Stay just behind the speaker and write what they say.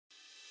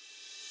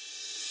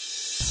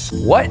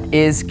What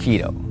is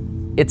keto?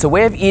 It's a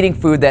way of eating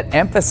food that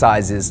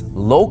emphasizes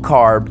low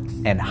carb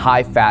and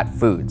high fat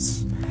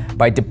foods.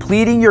 By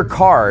depleting your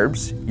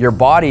carbs, your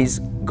body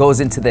goes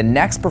into the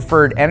next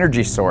preferred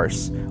energy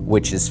source,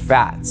 which is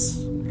fats.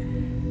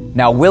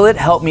 Now, will it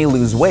help me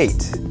lose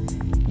weight?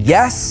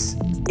 Yes,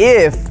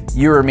 if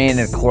you remain in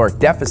a caloric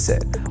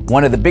deficit.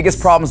 One of the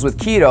biggest problems with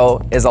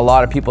keto is a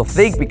lot of people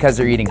think because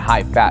they're eating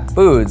high fat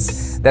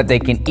foods that they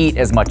can eat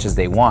as much as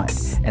they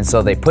want. And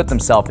so they put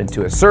themselves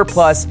into a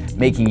surplus,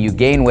 making you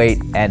gain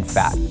weight and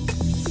fat.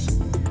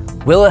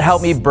 Will it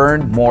help me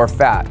burn more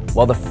fat?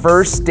 Well, the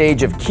first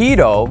stage of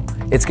keto,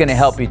 it's gonna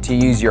help you to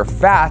use your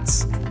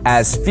fats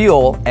as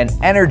fuel and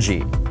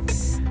energy.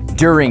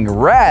 During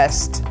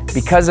rest,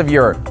 because of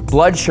your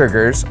blood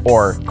sugars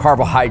or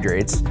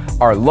carbohydrates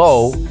are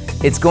low,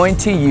 it's going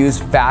to use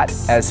fat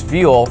as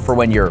fuel for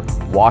when you're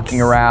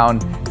walking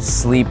around,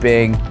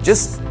 sleeping,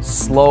 just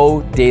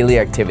slow daily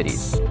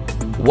activities.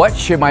 What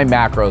should my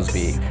macros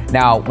be?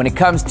 Now, when it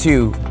comes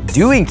to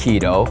doing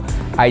keto,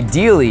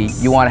 ideally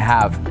you want to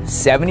have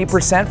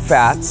 70%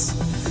 fats,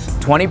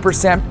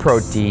 20%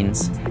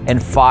 proteins, and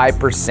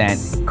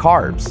 5%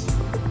 carbs.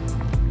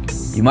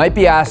 You might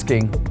be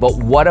asking, but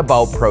what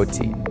about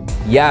protein?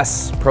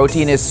 Yes,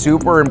 protein is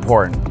super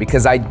important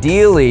because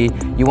ideally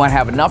you want to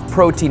have enough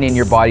protein in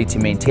your body to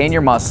maintain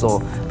your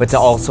muscle, but to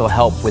also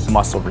help with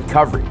muscle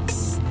recovery.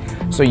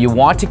 So you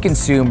want to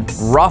consume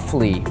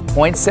roughly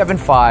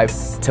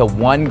 0.75 to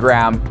 1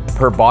 gram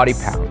per body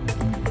pound.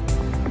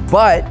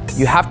 But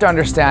you have to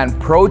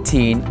understand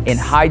protein in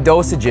high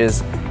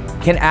dosages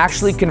can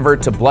actually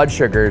convert to blood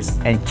sugars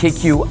and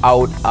kick you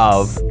out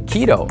of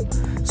keto.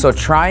 So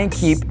try and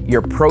keep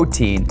your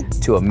protein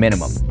to a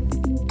minimum.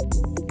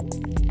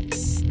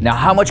 Now,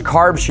 how much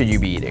carbs should you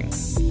be eating?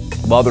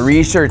 Well, the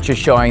research is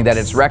showing that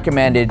it's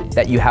recommended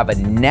that you have a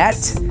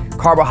net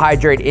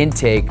carbohydrate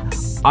intake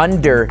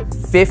under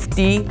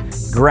 50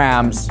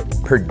 grams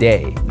per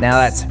day. Now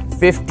that's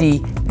 50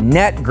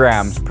 net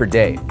grams per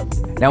day.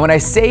 Now when I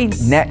say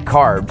net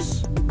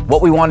carbs,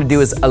 what we want to do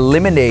is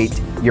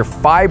eliminate your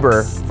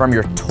fiber from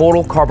your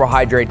total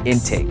carbohydrate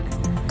intake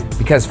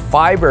because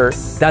fiber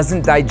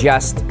doesn't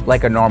digest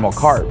like a normal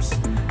carbs.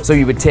 So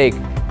you would take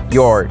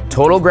your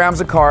total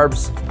grams of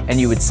carbs and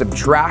you would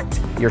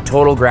subtract your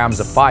total grams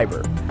of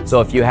fiber.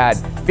 So if you had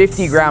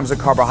 50 grams of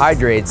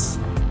carbohydrates,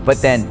 but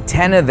then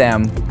 10 of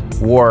them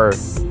were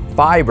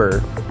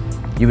fiber,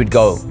 you would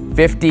go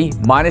 50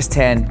 minus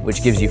 10,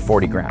 which gives you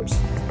 40 grams.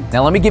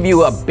 Now let me give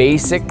you a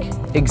basic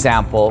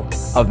example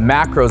of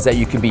macros that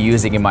you could be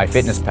using in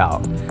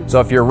MyFitnessPal.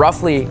 So if you're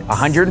roughly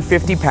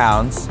 150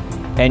 pounds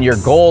and your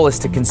goal is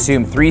to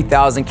consume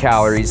 3,000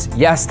 calories,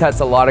 yes,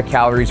 that's a lot of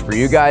calories for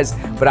you guys,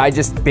 but I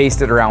just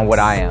based it around what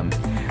I am.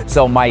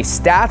 So my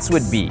stats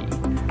would be,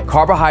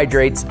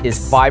 carbohydrates is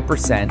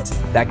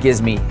 5%, that gives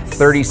me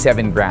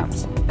 37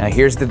 grams. Now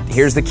here's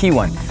the key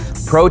one.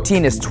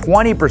 Protein is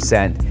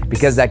 20%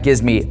 because that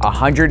gives me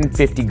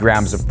 150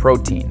 grams of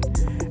protein.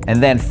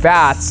 And then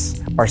fats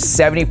are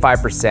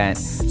 75%,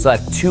 so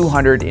that's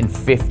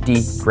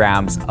 250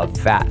 grams of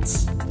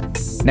fats.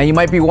 Now you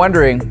might be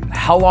wondering,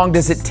 how long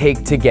does it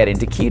take to get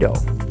into keto?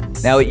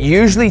 Now it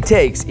usually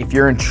takes, if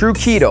you're in true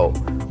keto,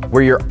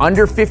 where you're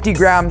under 50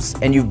 grams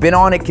and you've been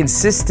on it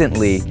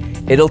consistently,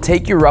 it'll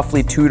take you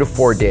roughly 2 to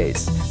 4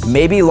 days,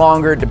 maybe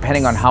longer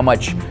depending on how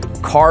much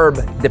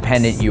carb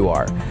dependent you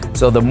are.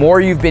 So the more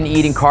you've been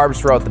eating carbs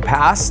throughout the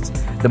past,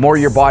 the more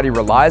your body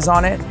relies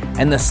on it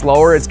and the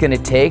slower it's gonna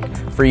take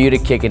for you to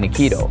kick into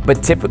keto.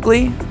 But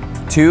typically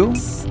 2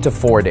 to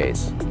 4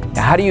 days.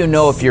 Now how do you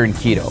know if you're in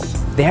keto?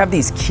 They have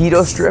these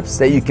keto strips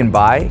that you can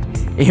buy.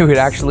 You would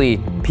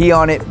actually pee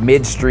on it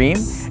midstream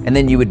and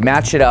then you would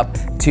match it up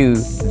to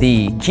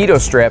the keto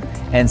strip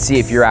and see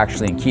if you're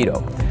actually in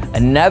keto.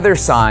 Another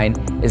sign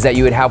is that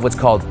you would have what's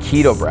called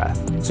keto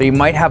breath. So you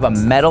might have a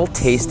metal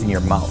taste in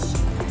your mouth.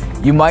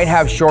 You might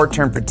have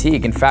short-term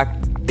fatigue. In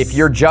fact, if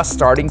you're just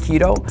starting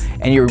keto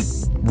and you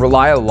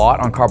rely a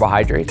lot on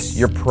carbohydrates,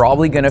 you're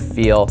probably gonna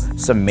feel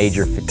some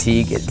major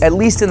fatigue, at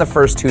least in the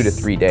first 2 to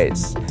 3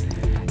 days.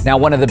 Now,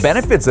 one of the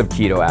benefits of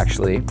keto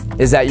actually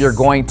is that you're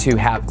going to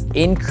have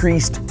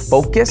increased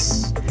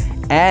focus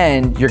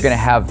and you're gonna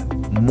have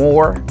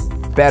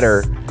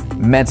better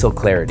mental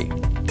clarity.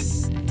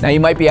 Now you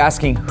might be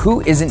asking,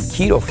 who isn't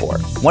keto for?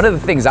 One of the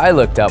things I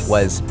looked up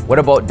was, what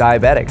about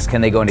diabetics?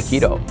 Can they go into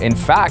keto? In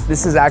fact,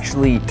 this is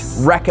actually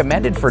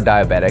recommended for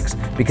diabetics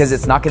because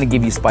it's not gonna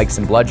give you spikes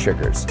in blood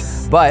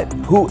sugars. But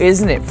who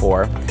isn't it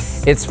for?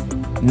 It's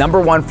number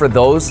one for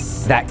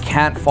those that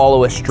can't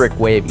follow a strict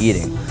way of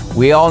eating.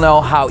 We all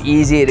know how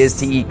easy it is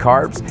to eat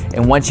carbs,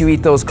 and once you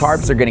eat those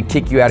carbs, they're gonna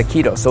kick you out of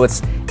keto. So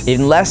it's,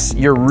 unless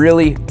you're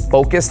really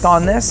focused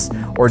on this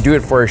or do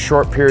it for a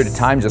short period of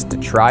time just to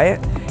try it,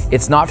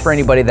 it's not for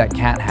anybody that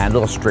can't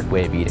handle a strict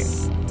way of eating.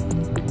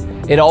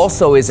 It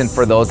also isn't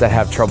for those that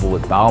have trouble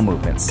with bowel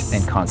movements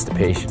and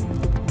constipation.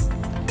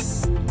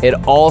 It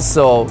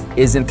also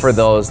isn't for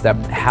those that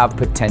have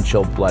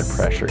potential blood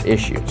pressure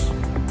issues.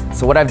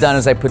 So what I've done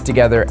is I put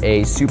together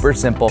a super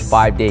simple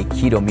 5-day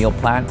keto meal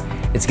plan,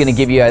 It's gonna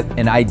give you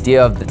an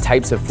idea of the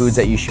types of foods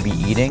that you should be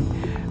eating.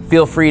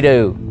 Feel free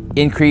to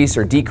increase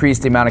or decrease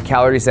the amount of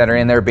calories that are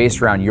in there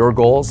based around your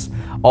goals.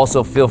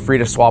 Also, feel free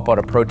to swap out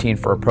a protein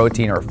for a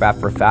protein or a fat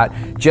for fat.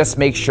 Just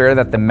make sure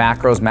that the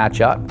macros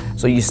match up.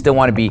 So you still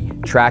wanna be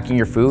tracking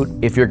your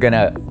food if you're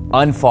gonna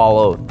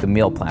unfollow the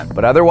meal plan.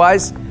 But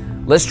otherwise,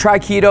 let's try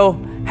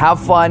keto, have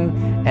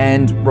fun,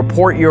 and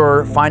report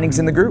your findings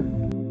in the group.